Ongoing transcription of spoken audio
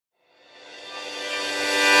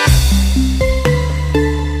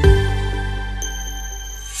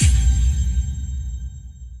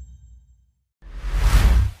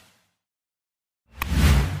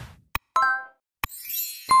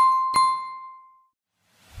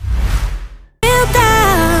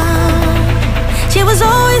was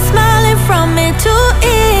always smiling from ear to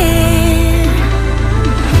ear,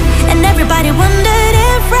 and everybody wondered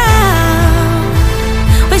if round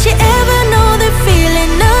would she ever know the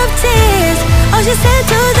feeling of tears. All she said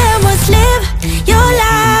to them was, live your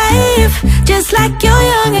life just like you're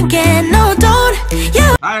young again. No, don't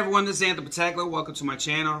you. Hi everyone, this is Anthony Pataglia. Welcome to my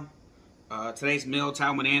channel. Today's meal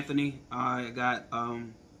time with Anthony. I got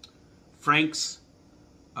Frank's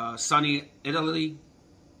Sunny Italy.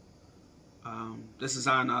 This is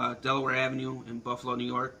on Delaware Avenue in Buffalo, New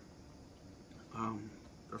York.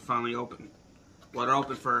 They're finally open. Well, they're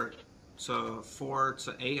open for 4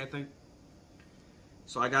 to 8, I think.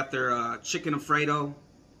 So I got their chicken Alfredo,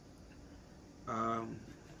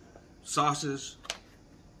 sauces,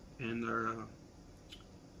 and their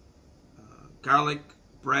garlic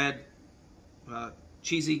bread,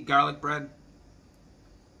 cheesy garlic bread,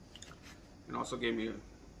 and also gave me an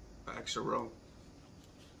extra roll.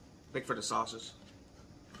 Big for the sauces.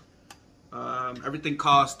 Everything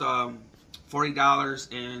cost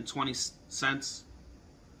 $40.20.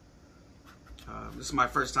 This is my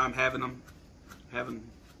first time having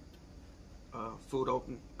food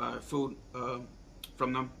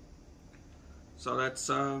from them. So let's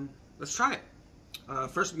try it.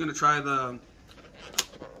 First, I'm gonna try the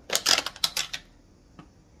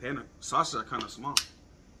pan. Sauces are kind of small.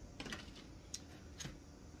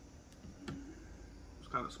 It's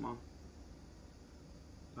kind of small.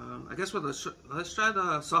 I guess let's try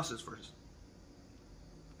the sauces first.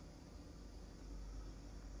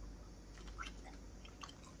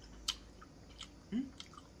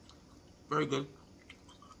 Very good.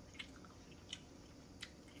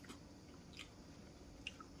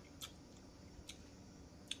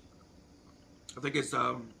 I think it's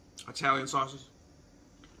Italian sauces.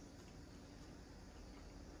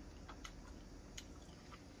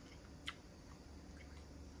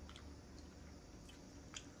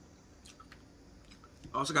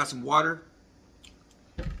 I also got some water,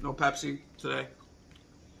 no Pepsi today,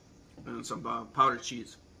 and some powdered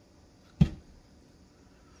cheese.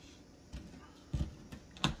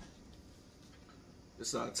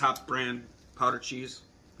 This top brand powdered cheese,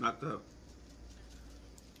 not the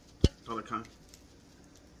other kind.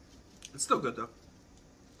 It's still good though.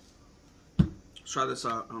 Let's try this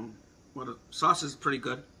out. Well, the sauce is pretty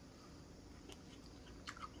good.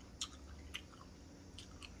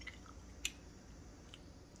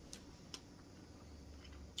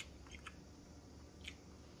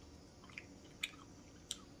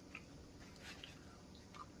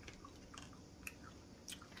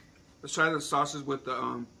 Let's try the sauces with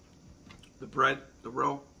the bread, the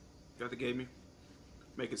roll that they gave me.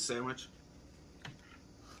 Make it a sandwich.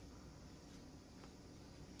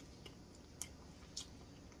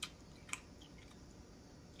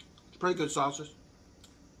 Pretty good sauces.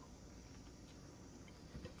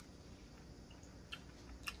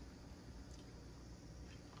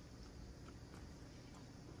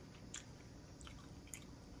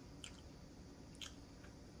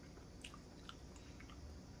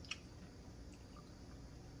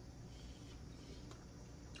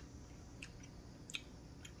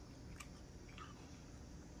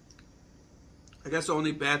 I guess the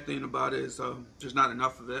only bad thing about it is there's not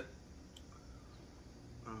enough of it.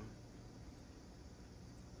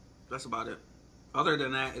 That's about it. Other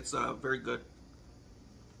than that, it's very good.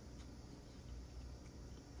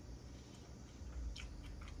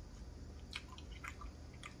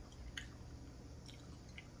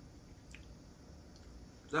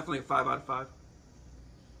 Definitely a 5 out of 5.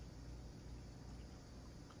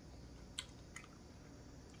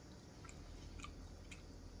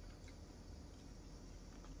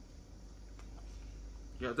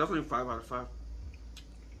 Yeah, definitely a 5 out of 5.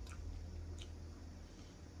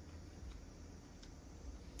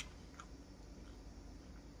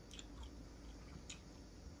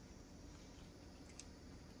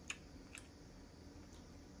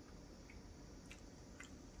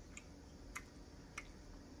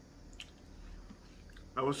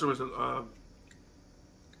 I wish there was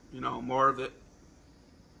more of it.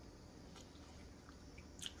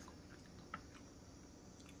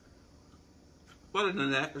 Other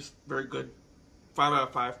than that, it's very good. 5 out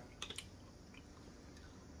of 5.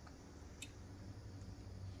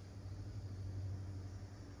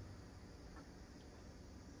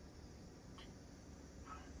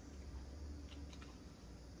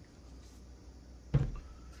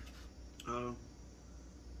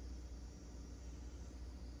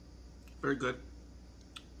 Very good.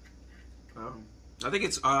 I think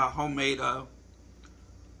it's homemade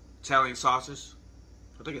Italian sauces.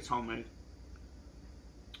 I think it's homemade.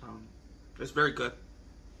 It's very good.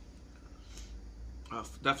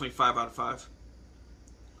 Definitely 5 out of 5.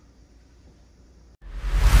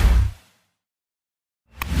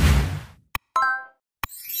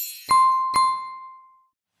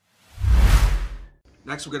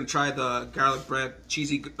 Next, we're gonna try the garlic bread,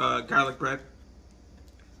 cheesy garlic bread.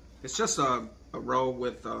 It's just a roll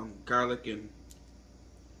with garlic and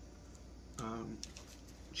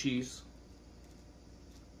cheese.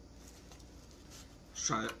 Let's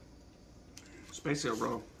try it. It's basically a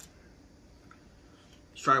roll.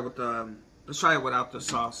 Let's try it with let's try it without the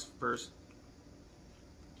sauce first.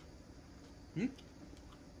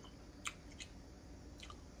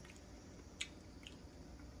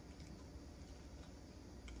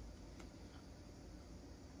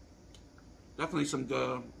 Definitely some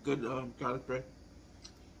good garlic bread.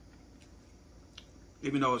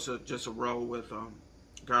 Even though it's just a roll with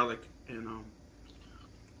garlic and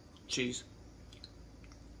cheese.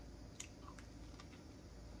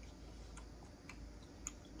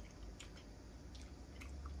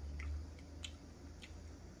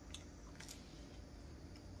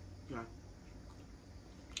 Yeah.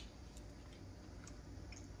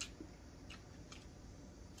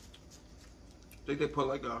 I think they put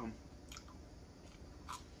like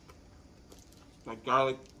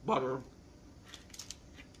garlic butter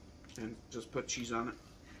and just put cheese on it.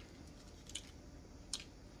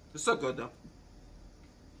 It's so good though.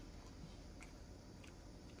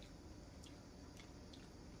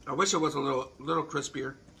 I wish it was a little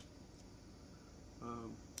crispier,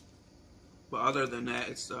 but other than that,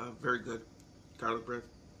 it's very good garlic bread,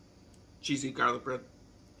 cheesy garlic bread.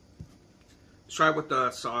 Let's try it with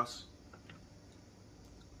the sauce.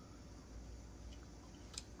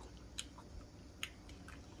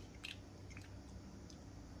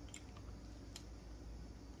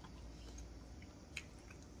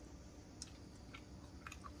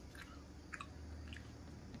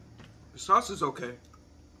 The sauce is okay.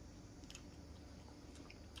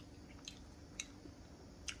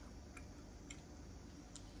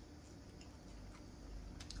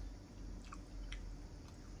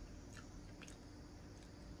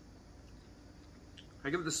 I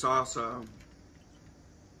give the sauce 4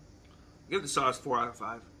 out of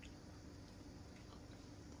 5.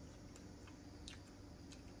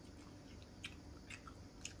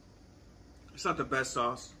 It's not the best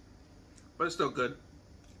sauce, but it's still good.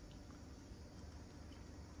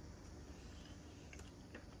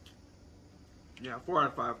 Yeah, 4 out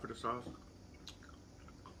of 5 for the sauce.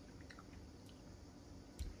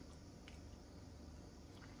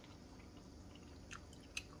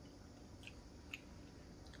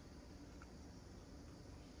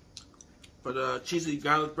 For the cheesy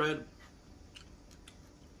garlic bread,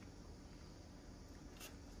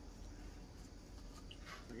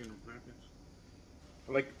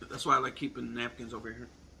 that's why I like keeping napkins over here.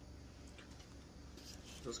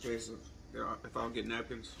 Just in case if I don't get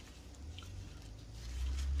napkins.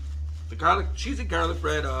 The cheesy garlic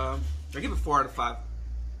bread, I give it 4 out of 5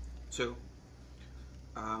 too.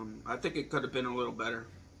 I think it could have been a little better.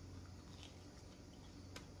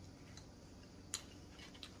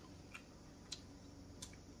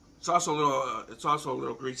 It's also a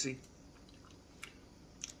little greasy,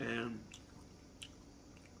 and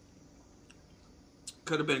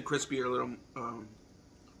could have been crispy a little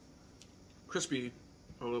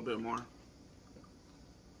bit more.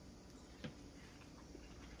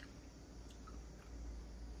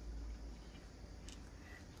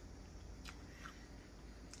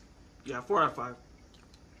 Yeah, 4 out of 5.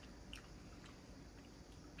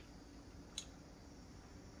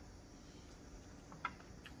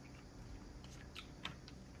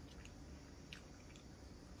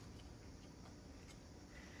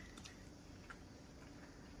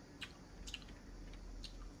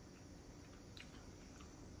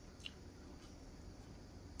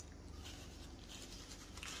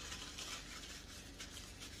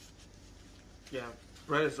 Yeah,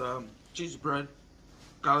 bread is cheese bread,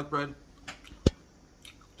 garlic bread.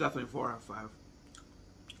 Definitely 4 out of 5.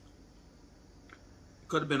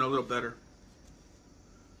 Could have been a little better.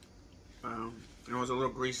 It was a little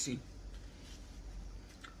greasy.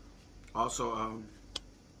 Also,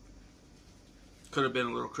 could have been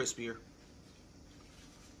a little crispier.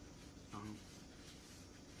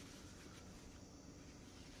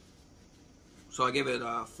 So I give it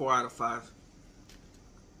 4 out of 5.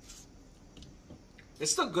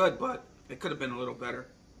 It's still good, but it could have been a little better.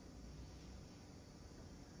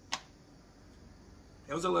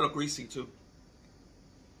 It was a little greasy too.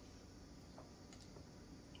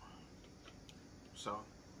 So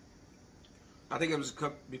I think it was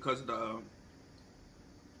cooked because of the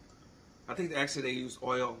I think actually they used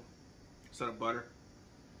oil instead of butter.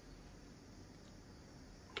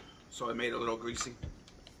 So it made it a little greasy.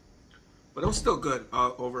 But it was still good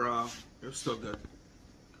overall. It was still good.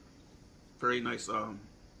 Very nice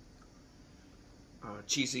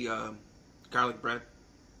cheesy garlic bread.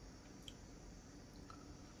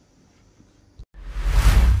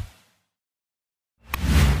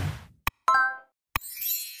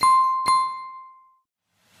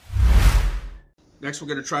 Next, we're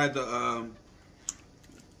gonna try the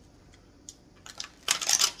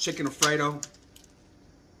chicken Alfredo.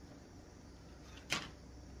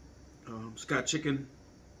 It's got chicken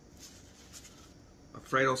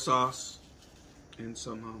Alfredo sauce and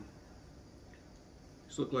some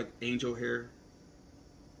these look like angel hair.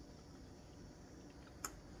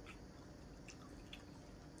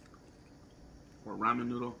 Or ramen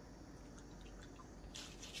noodle.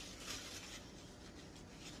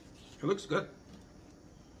 It looks good.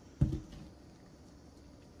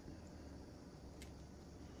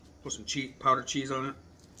 Put some cheese, powdered cheese on it.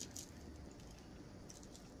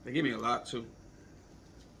 They gave me a lot too.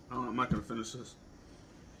 I don't know, I'm not gonna finish this.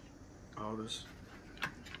 All this.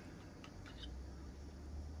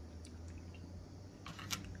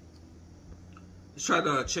 Let's try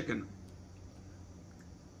the chicken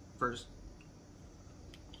first.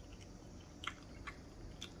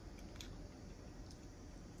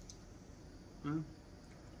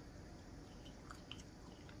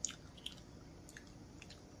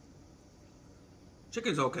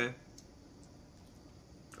 Chicken's okay.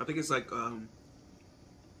 I think it's like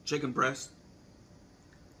chicken breast.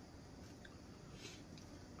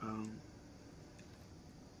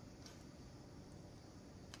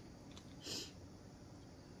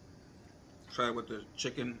 Try it with the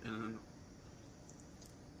chicken and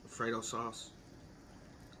Alfredo sauce.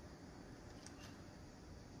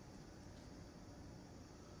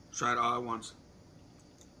 Try it all at once.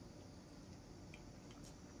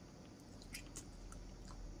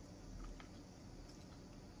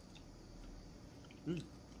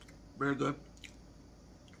 Very good.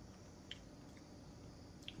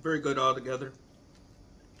 Very good all together.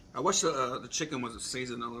 I wish the chicken was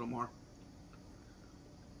seasoned a little more.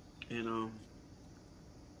 And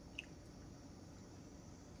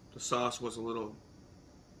the sauce was a little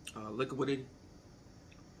liquidy.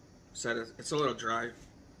 So it's a little dry.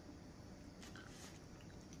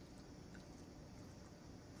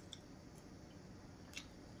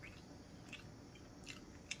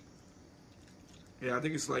 Yeah, I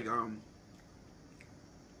think it's like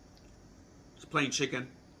it's plain chicken.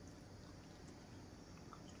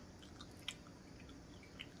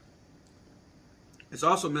 It's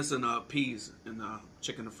also missing peas in the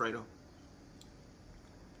chicken Alfredo.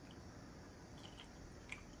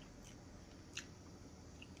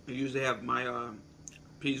 I usually have my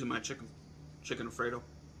peas in my chicken Alfredo.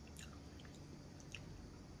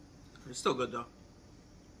 It's still good though.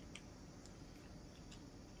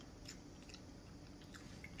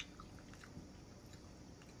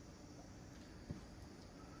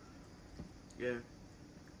 Yeah.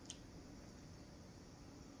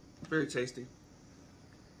 Very tasty.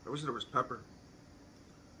 I wish there was pepper.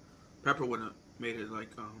 Pepper would have made it like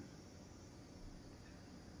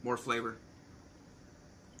more flavor.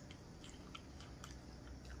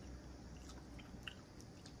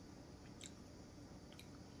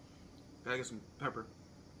 Gotta get some pepper.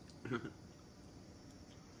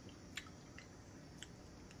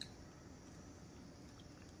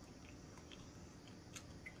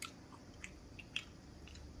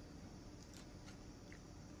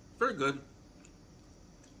 Very good.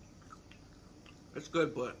 It's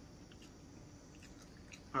good, but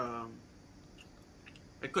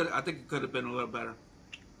I think it could have been a little better.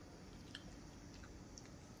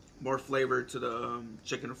 More flavor to the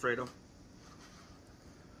chicken Alfredo.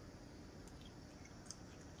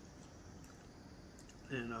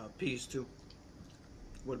 And peas too.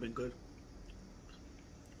 Would have been good.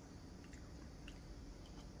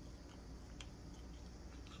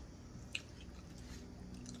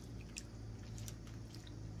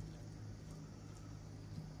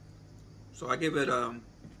 So I give it I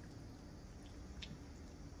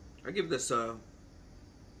give this I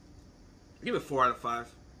give it 4 out of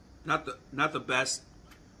 5. Not the best,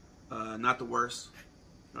 not the worst.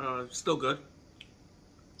 Still good.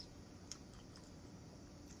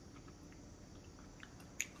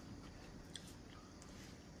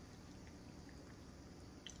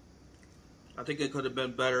 I think it could have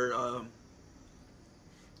been better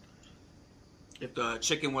if the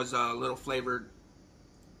chicken was a little flavored.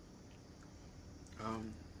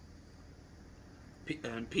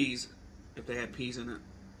 And peas, if they had peas in it,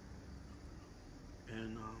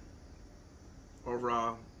 and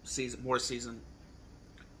overall more seasoned.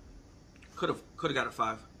 Could have got a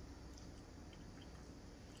 5.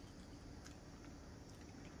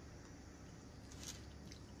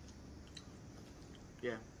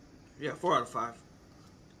 Yeah, 4 out of 5.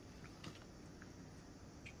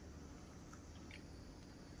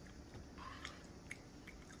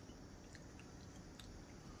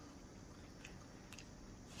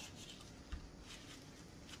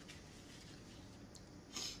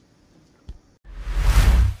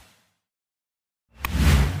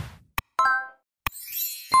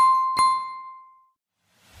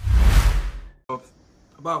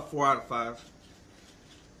 about 4 out of 5.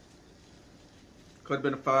 Could have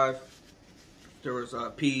been a 5. There was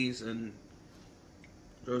peas and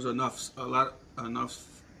there was enough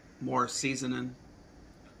more seasoning.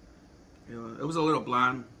 You know, it was a little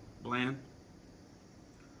bland.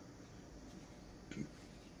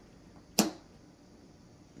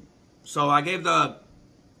 So I gave the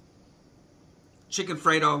chicken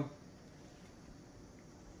Fredo,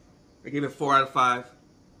 I gave it 4 out of 5.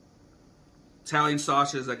 Italian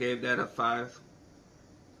sausages, I gave that a 5.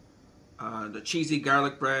 The cheesy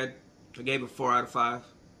garlic bread, I gave it 4 out of 5.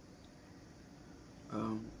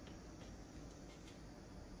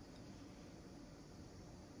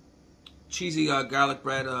 Cheesy garlic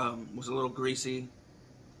bread was a little greasy.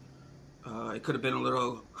 It could have been a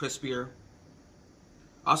little crispier.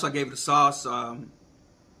 Also, I gave the sauce, what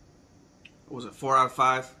was it, 4 out of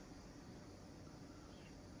 5.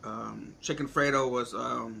 Chicken Fredo was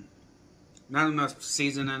not enough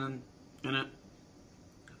seasoning in it.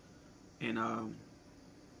 And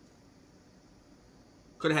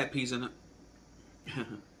could have had peas in it.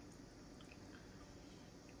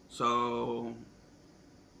 So,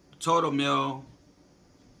 total meal,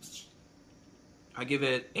 I give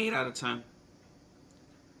it 8 out of 10.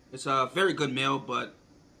 It's a very good meal, but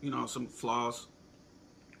you know, some flaws.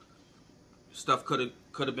 Stuff could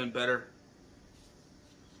have been better.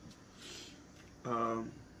 Well,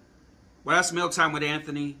 that's Mealtime with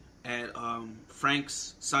Anthony at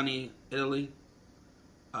Frank's Sunny Italy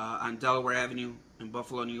on Delaware Avenue in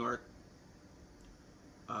Buffalo, New York.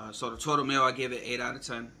 So the total meal, I give it 8 out of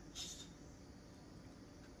 10.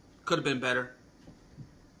 Could have been better.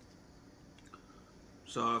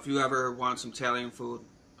 So if you ever want some Italian food,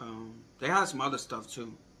 they have some other stuff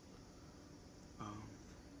too.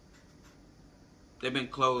 They've been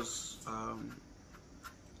closed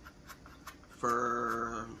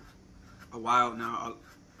for a while now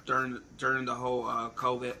during the whole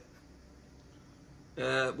COVID.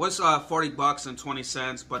 It was $40 and 20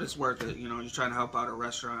 cents, but it's worth it. You know, you're trying to help out a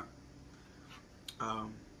restaurant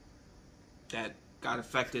that got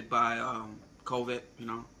affected by COVID. You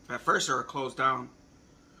know, at first they were closed down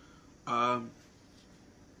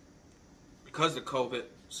because of COVID.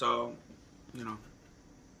 So, you know,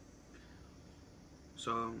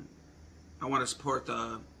 so I want to support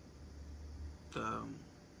the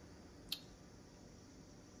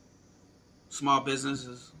small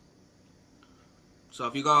businesses. So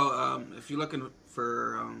if you go, if you're looking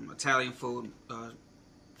for Italian food,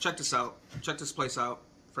 check this out. Check this place out.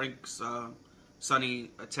 Frank's Sunny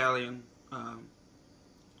Italian.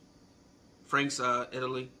 Frank's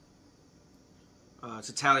Italy. It's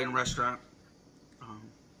an Italian restaurant.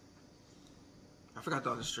 I forgot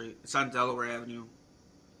the other street. It's on Delaware Avenue,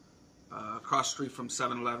 across the street from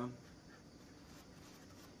 7-Eleven.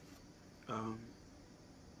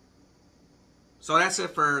 So that's it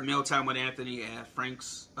for Mealtime with Anthony at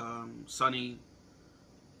Frank's Sunny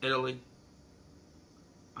Italy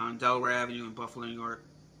on Delaware Avenue in Buffalo, New York.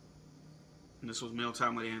 And this was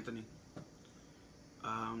Mealtime with Anthony.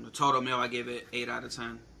 The total meal, I gave it 8 out of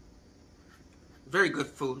 10. Very good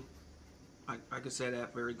food. I could say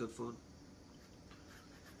that. Very good food.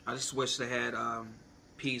 I just wish they had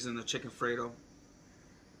peas in the chicken Fredo.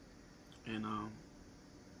 And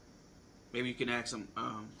maybe you can add some,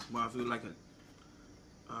 well, if you like a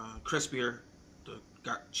crispier, the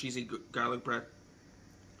cheesy garlic bread.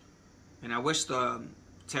 And I wish the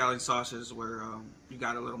Italian sausages were, you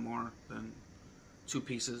got a little more than 2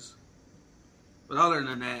 pieces. But other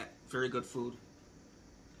than that, very good food.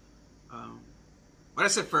 But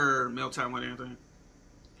that's it for Mealtime with Anthony.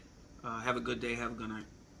 Have a good day. Have a good night.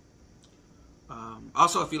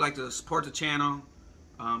 Also, if you'd like to support the channel,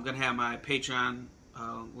 I'm going to have my Patreon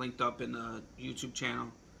linked up in the YouTube channel.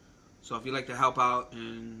 So if you'd like to help out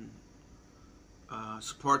and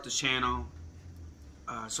support the channel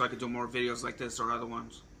so I could do more videos like this or other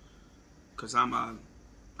ones. Because I'm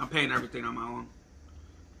paying everything on my own.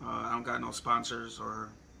 I don't got no sponsors or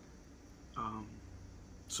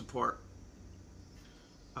support.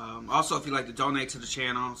 Also, if you'd like to donate to the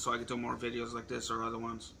channel so I could do more videos like this or other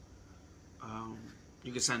ones,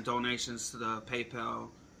 you can send donations to the PayPal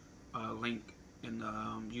link in the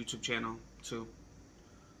YouTube channel too.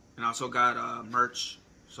 And I also got merch,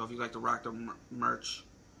 so if you'd like to rock the merch,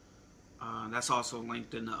 that's also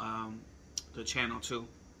linked in the channel too.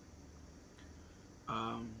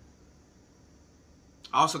 I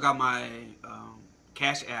also got my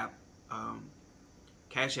Cash App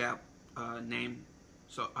name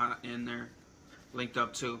so in there, linked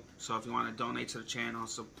up too. So if you want to donate to the channel,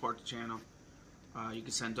 support the channel, you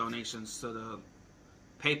can send donations to the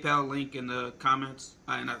PayPal link in the comments,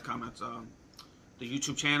 not comments,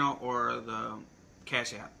 YouTube channel or the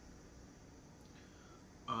Cash App.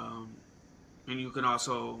 And you can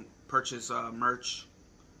also purchase merch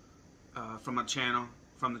from the channel.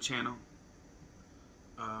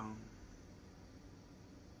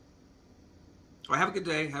 Well, have a good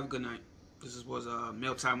day. Have a good night. This was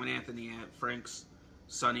Mealtime with Anthony at Frank's,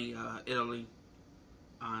 sunny Italy,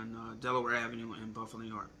 on Delaware Avenue in Buffalo, New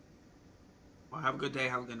York. Well, have a good day.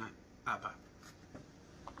 Have a good night. Bye.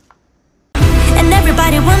 And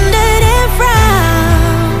everybody wondered if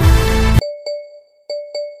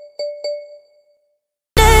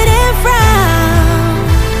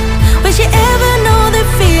would she ever know the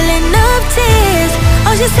feeling of tears?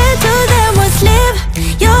 All she said to them was live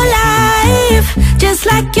your life just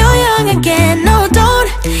like your